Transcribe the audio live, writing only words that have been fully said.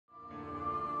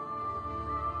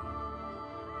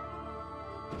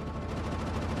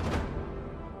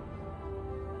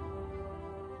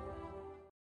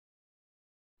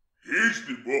He's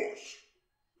the boss.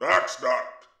 That's that.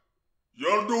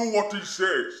 You'll do what he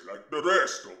says like the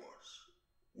rest of us.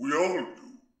 We all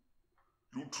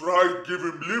do. You try give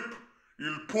him lip,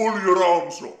 he'll pull your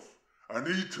arms off and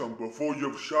eat them before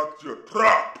you've shut your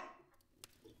trap.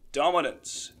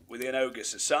 Dominance within ogre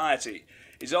society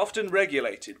is often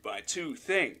regulated by two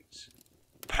things: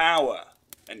 power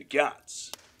and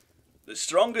guts. The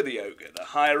stronger the ogre, the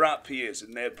higher up he is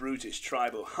in their brutish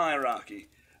tribal hierarchy,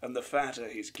 and the fatter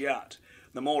his gut,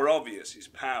 the more obvious his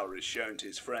power is shown to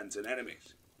his friends and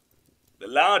enemies. The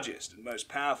largest and most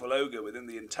powerful ogre within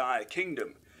the entire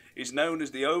kingdom is known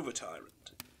as the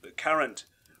Over-Tyrant, the current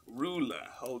ruler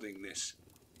holding this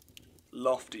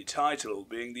lofty title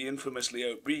being the infamously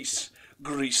obese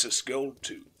Greasus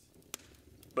Goldtooth.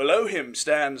 Below him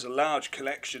stands a large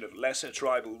collection of lesser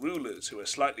tribal rulers who are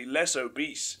slightly less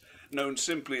obese, known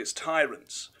simply as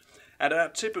tyrants, and are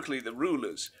typically the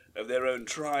rulers of their own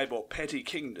tribe or petty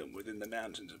kingdom within the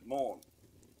Mountains of Morn.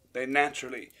 They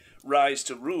naturally rise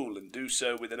to rule and do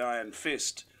so with an iron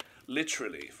fist,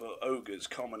 literally, for ogres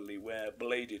commonly wear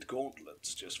bladed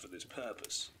gauntlets just for this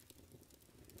purpose.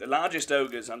 The largest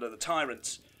ogres under the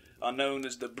tyrants are known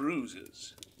as the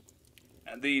Bruisers,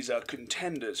 and these are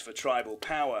contenders for tribal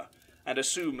power and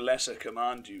assume lesser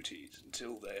command duties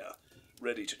until they are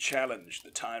ready to challenge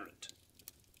the tyrant.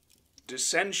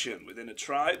 Dissension within a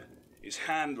tribe is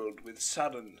handled with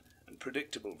sudden and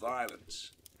predictable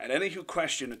violence, and any who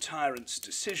question a tyrant's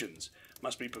decisions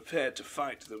must be prepared to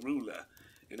fight the ruler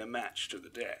in a match to the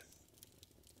death.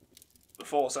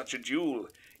 Before such a duel,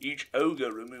 each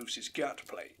ogre removes his gut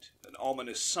plate, an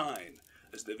ominous sign,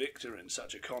 as the victor in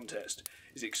such a contest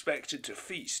is expected to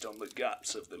feast on the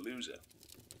guts of the loser.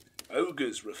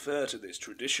 Ogres refer to this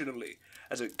traditionally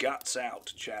as a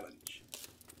guts-out challenge.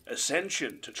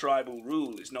 Ascension to tribal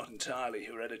rule is not entirely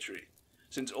hereditary,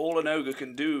 since all an ogre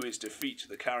can do is defeat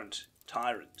the current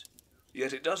tyrant.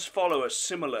 Yet it does follow a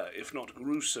similar, if not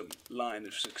gruesome, line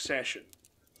of succession.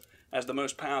 As the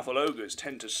most powerful ogres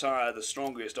tend to sire the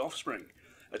strongest offspring,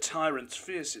 a tyrant's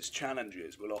fiercest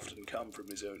challenges will often come from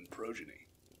his own progeny.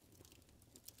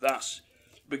 Thus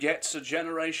begets a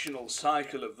generational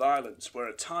cycle of violence where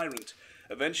a tyrant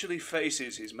eventually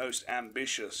faces his most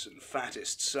ambitious and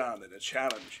fattest son in a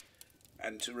challenge,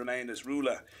 and to remain as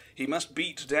ruler, he must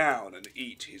beat down and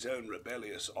eat his own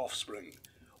rebellious offspring,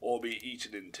 or be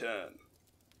eaten in turn.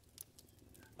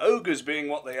 Ogres, being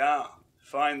what they are,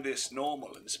 find this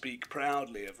normal and speak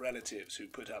proudly of relatives who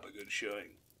put up a good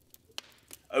showing.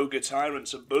 Ogre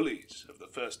tyrants are bullies of the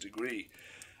first degree,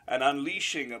 and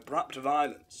unleashing abrupt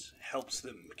violence helps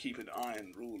them keep an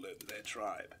iron rule over their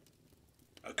tribe.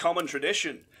 A common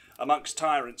tradition amongst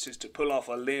tyrants is to pull off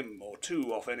a limb or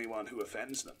two off anyone who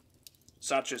offends them,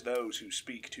 such as those who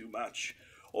speak too much,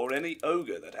 or any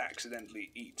ogre that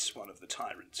accidentally eats one of the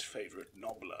tyrant's favourite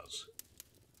nobblers.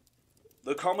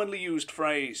 The commonly used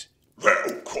phrase,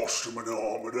 "That'll cost him an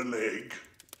arm and a leg,"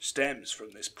 stems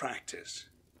from this practice.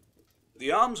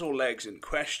 The arms or legs in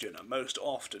question are most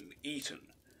often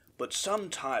eaten, but some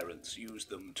tyrants use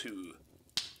them to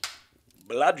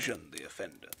bludgeon the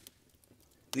offender.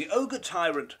 The ogre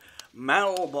tyrant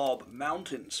Malbob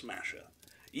Mountain Smasher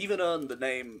even earned the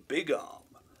name Big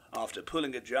Arm after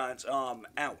pulling a giant's arm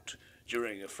out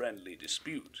during a friendly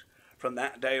dispute. From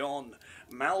that day on,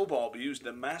 Malbob used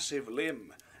the massive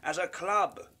limb as a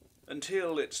club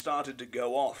until it started to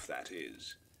go off, that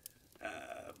is.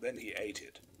 Then he ate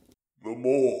it. The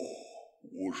Maw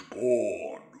was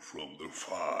born from the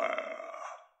fire.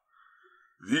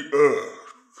 The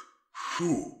earth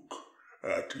shook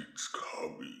at its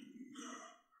coming.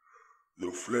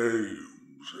 The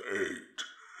flames ate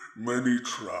many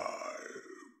tribes.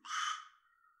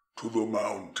 To the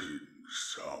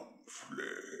mountains some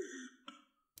fled.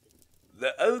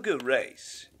 The ogre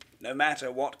race, no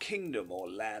matter what kingdom or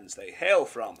lands they hail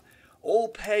from, all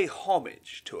pay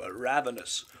homage to a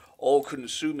ravenous,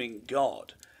 all-consuming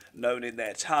god, known in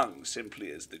their tongue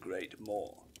simply as the Great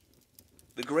Maw.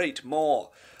 The Great Maw,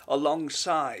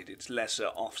 alongside its lesser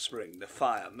offspring, the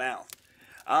Fire Mouth,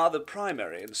 are the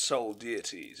primary and sole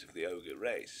deities of the ogre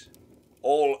race.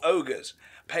 All ogres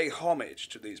pay homage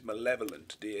to these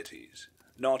malevolent deities,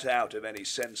 not out of any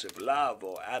sense of love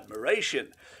or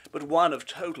admiration, but one of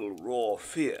total raw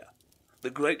fear. The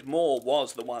Great Maw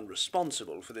was the one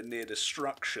responsible for the near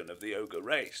destruction of the ogre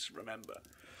race, remember.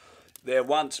 Their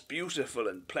once beautiful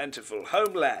and plentiful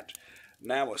homeland,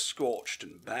 now a scorched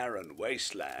and barren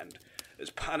wasteland,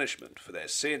 as punishment for their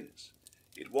sins.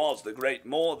 It was the Great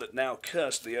Maw that now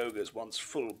cursed the ogres' once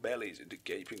full bellies into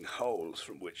gaping holes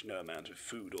from which no amount of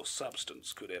food or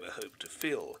substance could ever hope to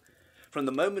fill. From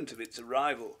the moment of its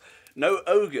arrival, no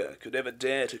ogre could ever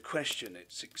dare to question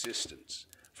its existence,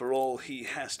 for all he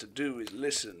has to do is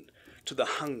listen to the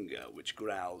hunger which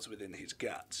growls within his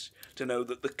guts, to know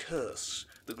that the curse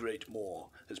the Great Moor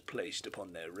has placed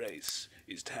upon their race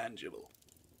is tangible.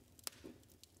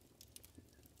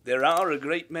 There are a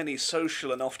great many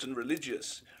social and often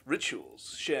religious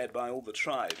rituals shared by all the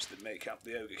tribes that make up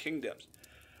the ogre kingdoms,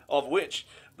 of which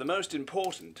the most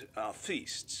important are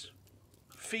feasts.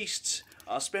 Feasts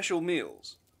are special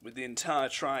meals, with the entire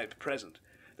tribe present,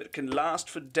 that can last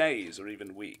for days or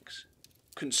even weeks.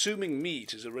 Consuming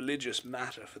meat is a religious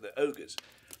matter for the ogres,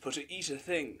 for to eat a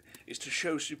thing is to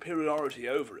show superiority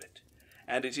over it,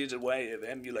 and it is a way of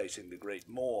emulating the Great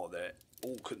Moor, their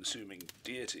all-consuming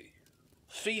deity.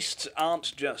 Feasts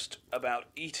aren't just about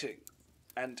eating,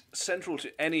 and central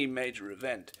to any major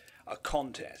event are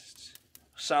contests.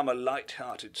 Some are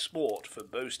light-hearted sport for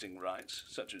boasting rights,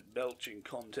 such as belching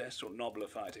contests or nobbler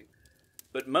fighting,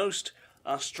 but most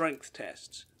are strength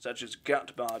tests, such as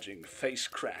gut-barging,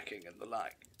 face-cracking, and the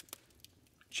like.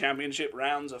 Championship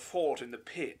rounds are fought in the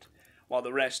pit, while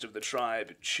the rest of the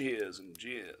tribe cheers and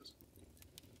jeers.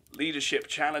 Leadership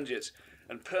challenges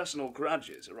and personal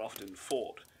grudges are often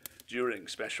fought during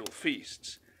special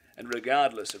feasts, and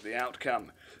regardless of the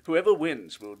outcome, whoever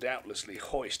wins will doubtlessly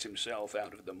hoist himself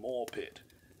out of the moor pit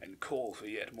and call for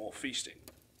yet more feasting.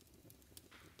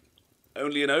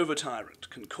 Only an over-tyrant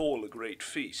can call a great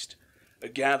feast, a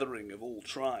gathering of all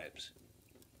tribes.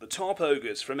 The top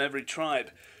ogres from every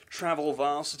tribe travel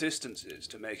vast distances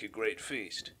to make a great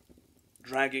feast.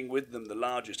 Dragging with them the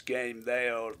largest game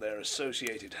they or their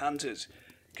associated hunters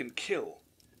can kill,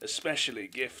 especially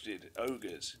gifted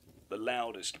ogres. The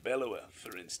loudest bellower,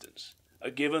 for instance, are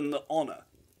given the honour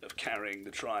of carrying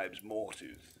the tribe's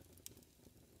moortooth.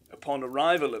 Upon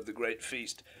arrival of the great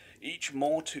feast, each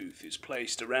moortooth is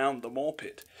placed around the moor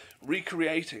pit,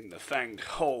 recreating the fanged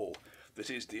hole that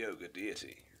is the ogre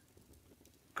deity.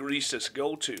 Greasus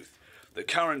Goldtooth, the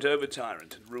current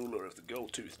over-tyrant and ruler of the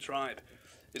Goldtooth tribe,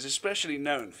 is especially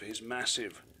known for his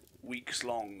massive,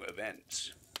 weeks-long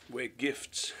events, where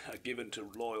gifts are given to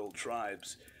loyal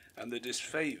tribes, and the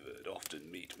disfavoured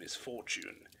often meet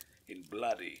misfortune in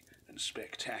bloody and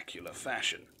spectacular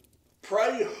fashion.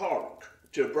 Pray hark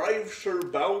to brave Sir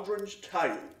Baldrin's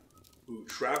tale, who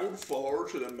travelled far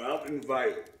to the mountain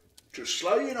vale, to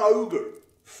slay an ogre,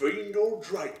 fiend or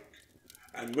drake,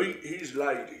 and meet his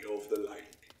lady of the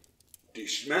lake.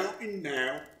 Dismounting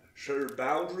now, Sir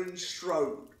Baldrin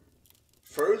strode,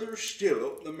 further still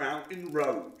up the mountain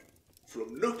road.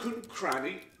 From nook and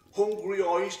cranny, hungry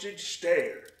eyes did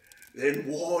stare, then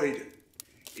widen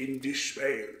in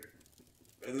despair.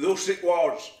 And thus it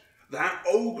was that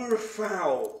ogre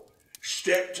foul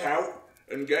stepped out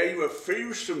and gave a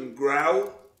fearsome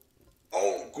growl.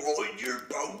 I'll grind your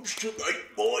bones to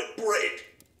make my bread.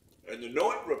 And the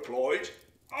knight replied,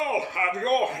 I'll have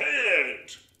your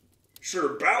head.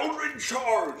 Sir Baldrin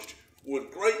charged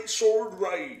with great sword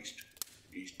raised.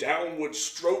 His downward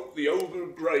stroke the ogre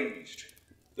grazed.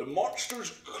 The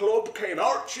monster's club came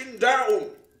arching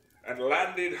down and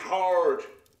landed hard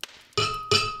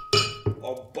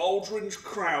on Baldrin's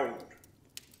crown.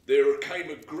 There came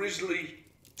a grisly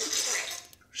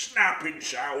snapping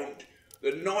sound.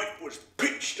 The knight was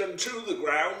pitched unto the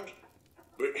ground.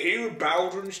 But here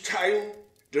Baldrin's tale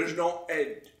does not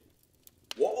end.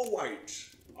 What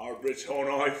awaits our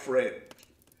Brittoni friend?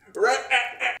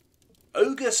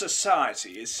 Ogre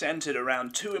society is centred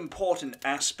around two important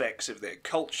aspects of their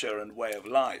culture and way of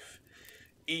life,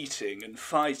 eating and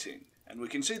fighting. And we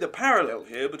can see the parallel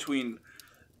here between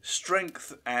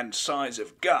strength and size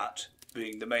of gut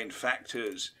being the main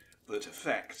factors that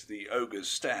affect the ogre's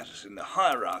status in the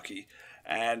hierarchy,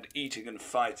 and eating and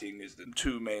fighting is the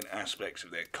two main aspects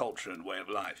of their culture and way of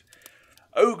life.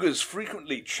 Ogres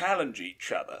frequently challenge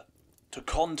each other to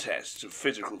contests of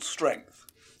physical strength,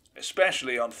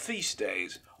 especially on feast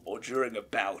days or during a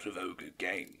bout of ogre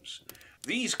games.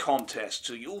 These contests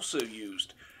are also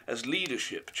used as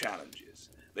leadership challenges.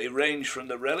 They range from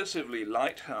the relatively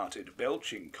light-hearted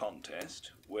belching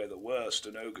contest, where the worst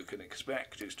an ogre can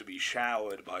expect is to be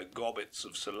showered by gobbets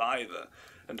of saliva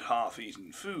and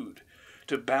half-eaten food,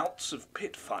 to bouts of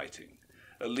pit fighting,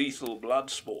 a lethal blood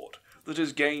sport that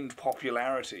has gained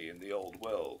popularity in the old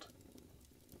world.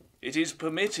 It is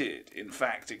permitted, in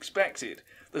fact expected,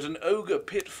 that an ogre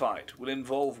pit fight will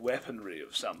involve weaponry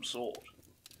of some sort.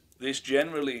 This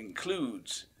generally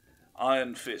includes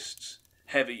iron fists,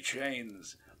 heavy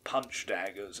chains, punch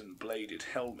daggers and bladed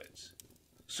helmets.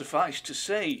 Suffice to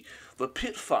say, the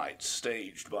pit fights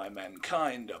staged by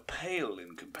mankind are pale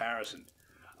in comparison,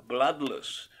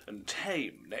 bloodless and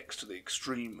tame next to the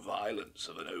extreme violence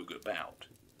of an ogre bout.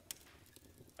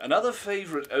 Another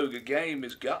favourite ogre game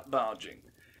is gut barging,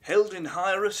 held in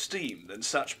higher esteem than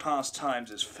such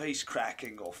pastimes as face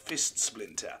cracking or fist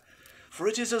splinter, for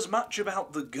it is as much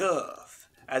about the girth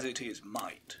as it is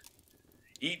might.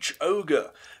 Each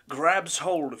ogre grabs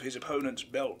hold of his opponent's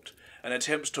belt and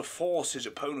attempts to force his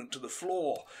opponent to the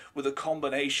floor with a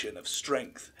combination of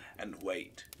strength and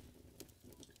weight.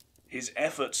 His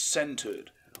efforts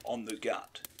centred on the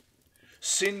gut.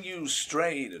 Sinews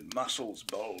strain and muscles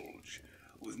bulge,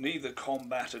 with neither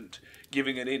combatant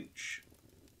giving an inch,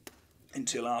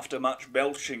 until after much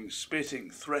belching, spitting,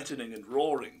 threatening and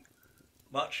roaring,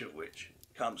 much of which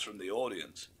comes from the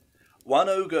audience, one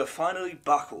ogre finally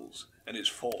buckles and is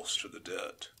forced to the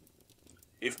dirt.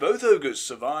 If both ogres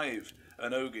survive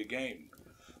an ogre game,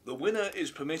 the winner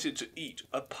is permitted to eat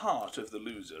a part of the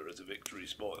loser as a victory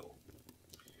spoil.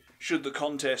 Should the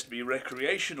contest be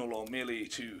recreational or merely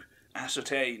to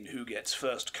ascertain who gets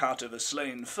first cut of a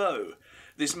slain foe,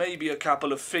 this may be a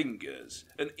couple of fingers,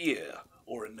 an ear,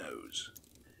 or a nose.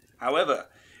 However,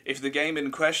 if the game in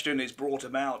question is brought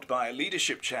about by a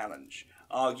leadership challenge,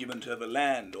 argument over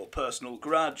land, or personal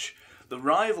grudge, the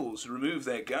rivals remove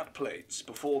their gut plates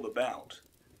before the bout,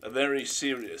 a very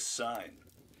serious sign.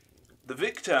 The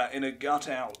victor in a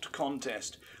gut-out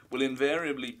contest will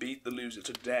invariably beat the loser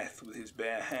to death with his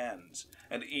bare hands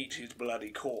and eat his bloody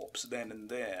corpse then and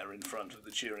there in front of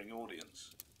the cheering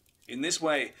audience. In this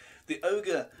way, the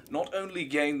ogre not only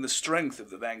gained the strength of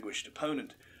the vanquished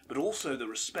opponent, but also the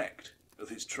respect of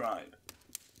his tribe.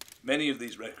 Many of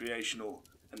these recreational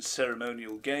and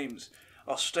ceremonial games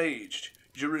are staged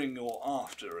during or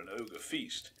after an ogre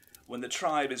feast, when the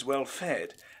tribe is well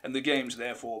fed and the games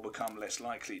therefore become less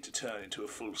likely to turn into a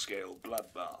full-scale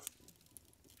bloodbath.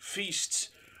 Feasts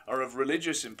are of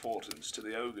religious importance to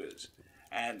the ogres,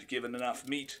 and given enough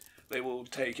meat, they will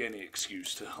take any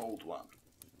excuse to hold one.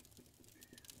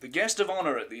 The guest of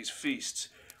honour at these feasts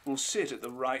will sit at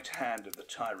the right hand of the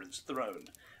tyrant's throne,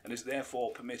 and is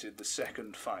therefore permitted the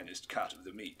second finest cut of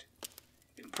the meat.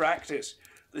 In practice,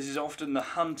 this is often the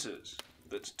hunters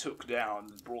that took down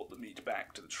and brought the meat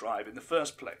back to the tribe in the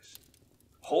first place.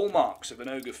 Hallmarks of an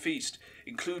ogre feast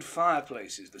include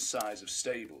fireplaces the size of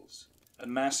stables,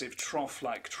 and massive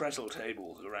trough-like trestle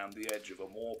tables around the edge of a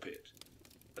moor pit,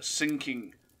 a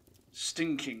sinking,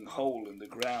 stinking hole in the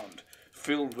ground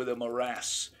filled with a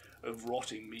morass of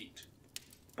rotting meat,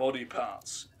 body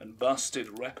parts and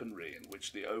busted weaponry in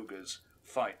which the ogres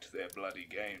fight their bloody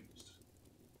games.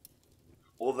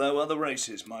 Although other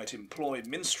races might employ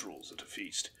minstrels at a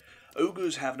feast,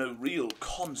 ogres have no real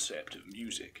concept of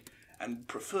music and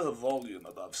prefer volume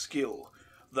above skill.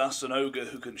 Thus an ogre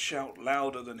who can shout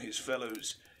louder than his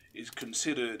fellows is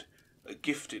considered a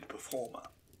gifted performer.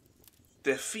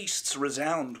 Their feasts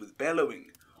resound with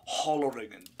bellowing,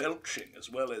 hollering and belching, as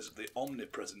well as the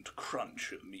omnipresent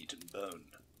crunch of meat and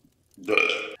bone.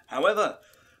 However,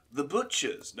 the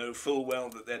butchers know full well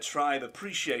that their tribe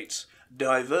appreciates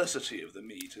diversity of the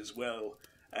meat as well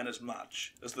and as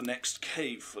much as the next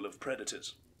cave full of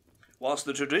predators. Whilst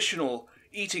the traditional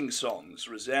eating songs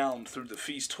resound through the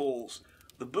feast halls,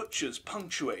 the butchers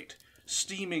punctuate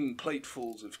steaming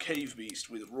platefuls of cave beast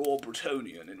with raw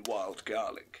Bretonian and wild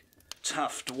garlic,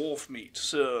 tough dwarf meat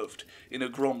served in a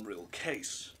gromril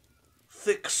case,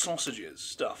 thick sausages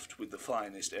stuffed with the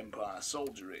finest Empire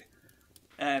soldiery,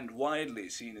 and, widely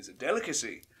seen as a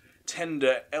delicacy,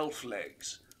 tender elf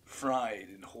legs fried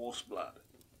in horse blood.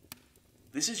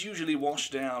 This is usually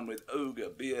washed down with ogre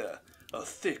beer, a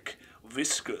thick,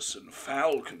 viscous and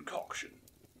foul concoction,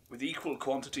 with equal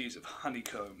quantities of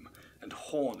honeycomb and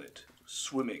hornet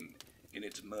swimming in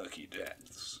its murky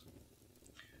depths.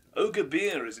 Ogre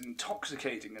beer is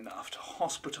intoxicating enough to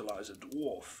hospitalize a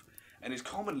dwarf, and is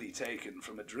commonly taken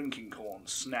from a drinking horn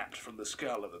snapped from the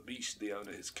skull of a beast the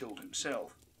owner has killed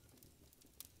himself.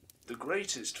 The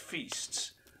greatest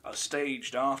feasts are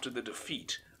staged after the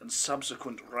defeat and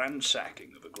subsequent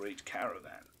ransacking of a great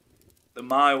caravan. The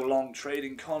mile-long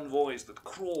trading convoys that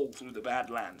crawl through the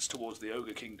Badlands towards the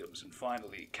ogre kingdoms and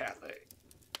finally Cathay.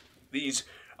 These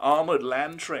armoured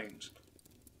land trains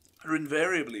are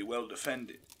invariably well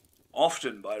defended,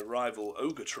 often by rival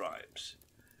ogre tribes.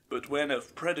 But when a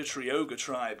predatory ogre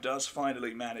tribe does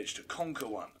finally manage to conquer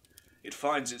one, it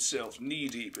finds itself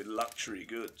knee-deep in luxury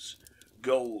goods,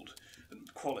 gold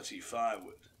and quality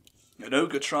firewood. An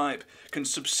ogre tribe can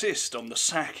subsist on the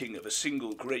sacking of a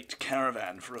single great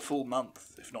caravan for a full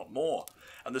month, if not more,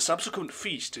 and the subsequent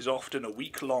feast is often a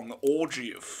week-long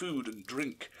orgy of food and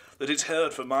drink that is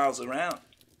heard for miles around.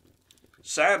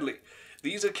 Sadly,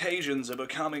 these occasions are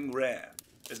becoming rare,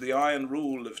 as the iron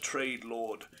rule of trade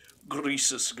lord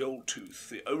Greasus Goldtooth,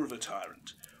 the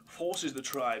over-tyrant, forces the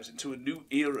tribes into a new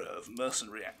era of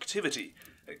mercenary activity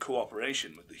and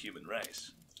cooperation with the human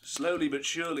race. Slowly but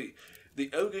surely, the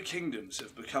ogre kingdoms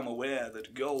have become aware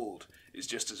that gold is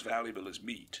just as valuable as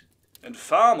meat, and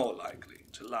far more likely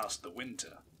to last the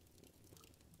winter.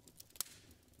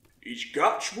 His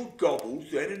guts were gobbled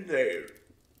then and there,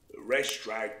 the rest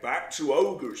dragged back to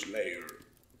Ogre's lair.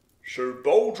 Sir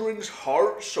Baldwin's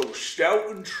heart, so stout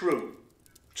and true,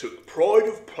 took pride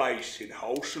of place in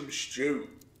wholesome stew.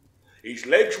 His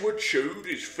legs were chewed,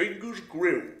 his fingers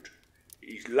grilled,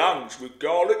 his lungs with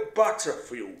garlic butter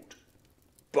filled.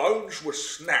 Bones were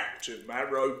snapped and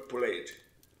marrow bled,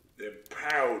 then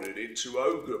powdered into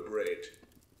ogre bread.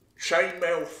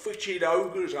 Chainmail fitted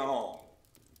Ogre's arm,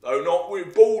 though not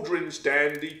with Baldwin's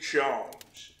dandy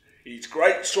charms. His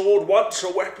great sword, once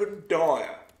a weapon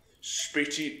dire,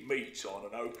 spitted meat on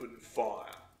an open fire.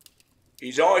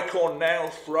 His icon now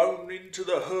thrown into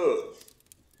the hearth,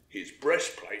 his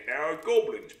breastplate now a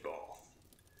goblin's bath.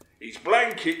 His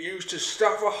blanket used to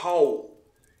stuff a hole,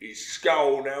 his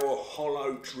skull now a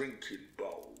hollow drinking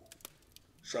bowl.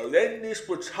 So then this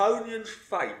Bretonnian's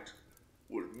fate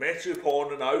was met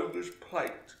upon an ogre's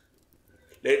plate.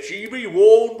 Let ye be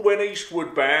warned when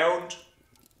eastward bound,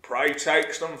 pray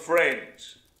take some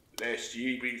friends, lest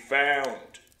ye be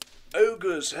found.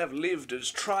 Ogres have lived as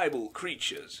tribal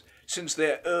creatures since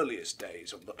their earliest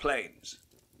days on the plains.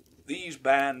 These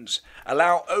bands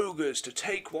allow ogres to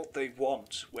take what they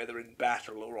want, whether in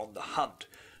battle or on the hunt,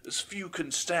 as few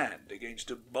can stand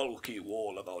against a bulky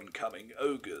wall of oncoming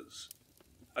ogres.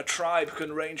 A tribe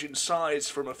can range in size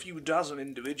from a few dozen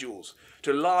individuals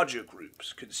to larger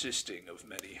groups consisting of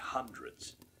many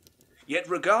hundreds. Yet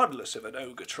regardless of an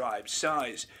ogre tribe's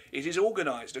size, it is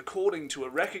organized according to a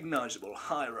recognizable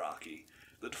hierarchy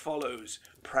that follows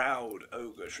proud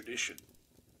ogre tradition.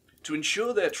 To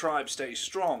ensure their tribe stays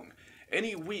strong,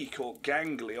 any weak or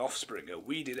gangly offspring are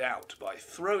weeded out by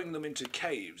throwing them into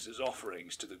caves as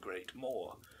offerings to the Great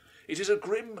Moor. It is a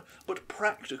grim but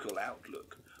practical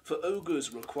outlook, for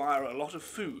ogres require a lot of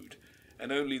food,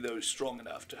 and only those strong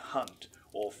enough to hunt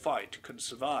or fight can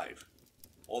survive.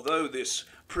 Although this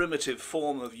primitive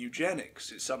form of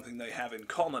eugenics is something they have in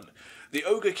common, the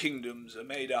ogre kingdoms are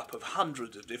made up of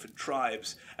hundreds of different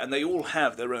tribes, and they all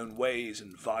have their own ways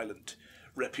and violent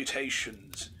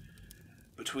reputations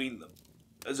between them.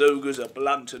 As ogres are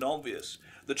blunt and obvious,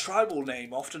 the tribal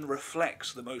name often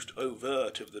reflects the most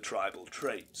overt of the tribal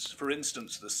traits. For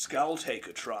instance, the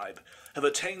Skull-Taker tribe have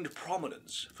attained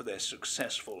prominence for their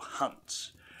successful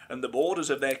hunts, and the borders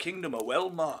of their kingdom are well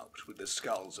marked with the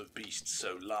skulls of beasts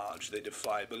so large they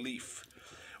defy belief,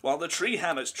 while the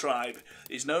Treehammers tribe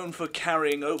is known for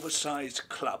carrying oversized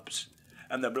clubs,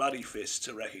 and the Bloody Fists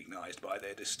are recognized by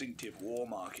their distinctive war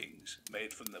markings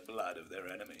made from the blood of their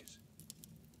enemies.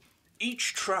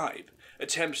 Each tribe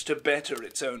attempts to better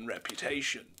its own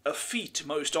reputation, a feat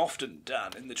most often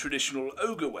done in the traditional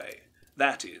ogre way,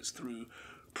 that is, through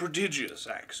prodigious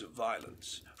acts of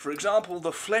violence. For example,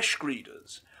 the Flesh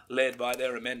Greeders, led by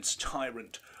their immense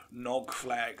tyrant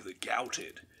Nogflag the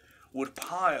Gouted, would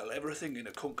pile everything in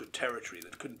a conquered territory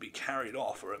that couldn't be carried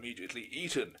off or immediately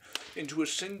eaten into a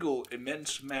single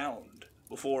immense mound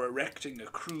before erecting a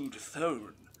crude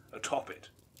throne atop it.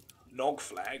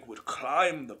 Nogflag would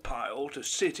climb the pile to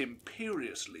sit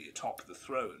imperiously atop the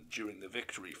throne during the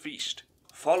victory feast.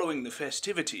 Following the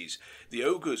festivities, the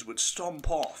ogres would stomp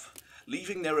off,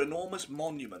 leaving their enormous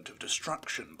monument of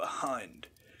destruction behind,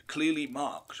 clearly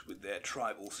marked with their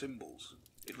tribal symbols.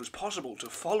 It was possible to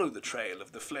follow the trail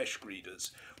of the Flesh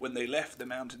Greeders when they left the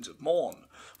Mountains of Morn,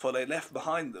 for they left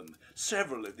behind them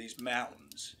several of these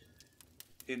mounds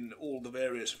in all the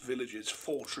various villages,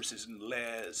 fortresses and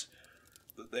lairs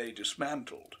that they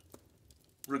dismantled.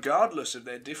 Regardless of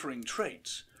their differing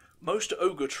traits, most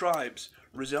ogre tribes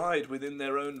reside within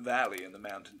their own valley in the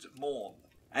Mountains of Morn,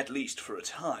 at least for a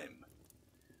time.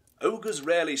 Ogres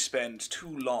rarely spend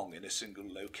too long in a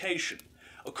single location,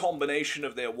 a combination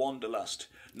of their wanderlust,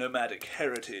 nomadic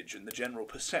heritage, and the general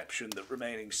perception that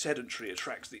remaining sedentary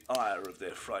attracts the ire of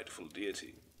their frightful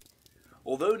deity.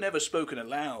 Although never spoken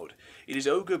aloud, it is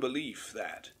ogre belief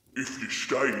that if you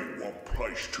stay in one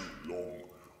place too long,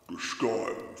 the sky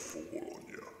will fall on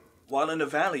you. While in a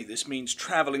valley this means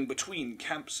travelling between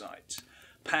campsites,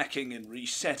 packing and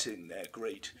resetting their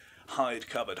great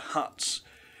hide-covered huts,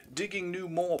 digging new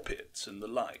moor pits and the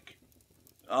like.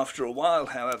 After a while,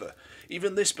 however,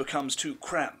 even this becomes too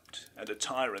cramped, and a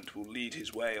tyrant will lead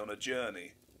his way on a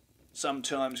journey,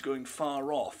 sometimes going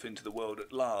far off into the world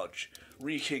at large,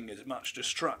 wreaking as much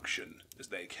destruction as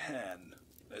they can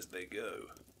as they go.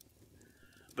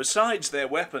 Besides their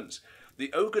weapons,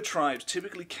 the ogre tribes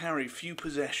typically carry few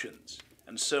possessions,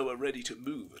 and so are ready to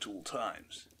move at all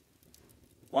times.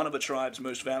 One of a tribe's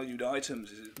most valued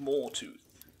items is its Moretooth,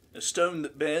 a stone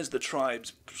that bears the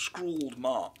tribe's scrawled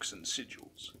marks and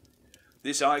sigils.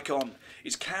 This icon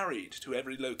is carried to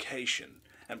every location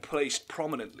and placed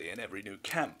prominently in every new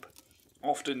camp,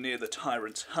 often near the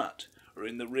tyrant's hut or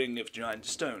in the ring of giant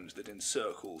stones that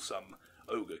encircle some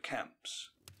ogre camps.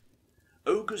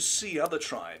 Ogres see other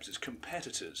tribes as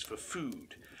competitors for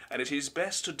food, and it is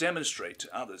best to demonstrate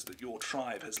to others that your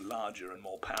tribe has larger and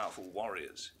more powerful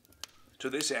warriors.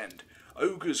 To this end,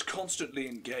 ogres constantly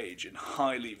engage in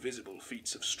highly visible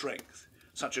feats of strength,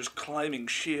 such as climbing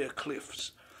sheer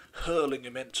cliffs, hurling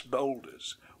immense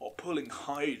boulders, or pulling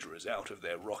hydras out of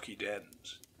their rocky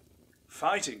dens.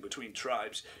 Fighting between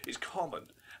tribes is common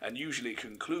and usually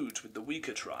concludes with the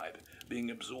weaker tribe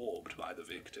being absorbed by the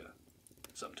victor,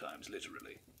 sometimes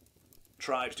literally.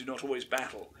 Tribes do not always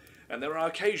battle, and there are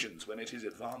occasions when it is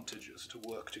advantageous to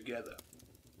work together.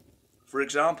 For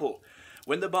example,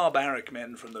 when the barbaric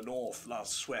men from the north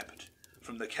last swept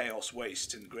from the Chaos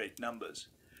Waste in great numbers,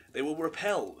 they were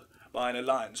repelled by an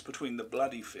alliance between the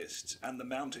Bloody Fists and the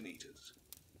Mountain Eaters.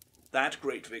 That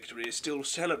great victory is still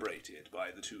celebrated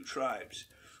by the two tribes,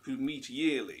 who meet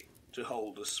yearly to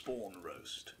hold a spawn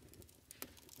roast.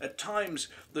 At times,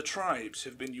 the tribes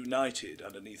have been united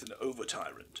underneath an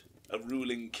over-tyrant, a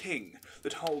ruling king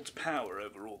that holds power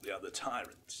over all the other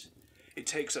tyrants. It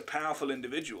takes a powerful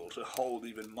individual to hold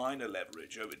even minor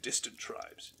leverage over distant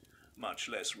tribes, much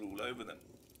less rule over them.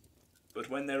 But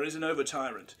when there is an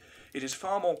over-tyrant, it is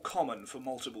far more common for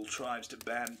multiple tribes to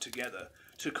band together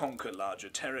to conquer larger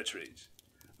territories,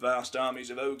 vast armies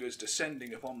of ogres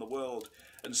descending upon the world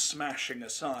and smashing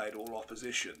aside all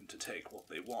opposition to take what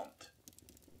they want.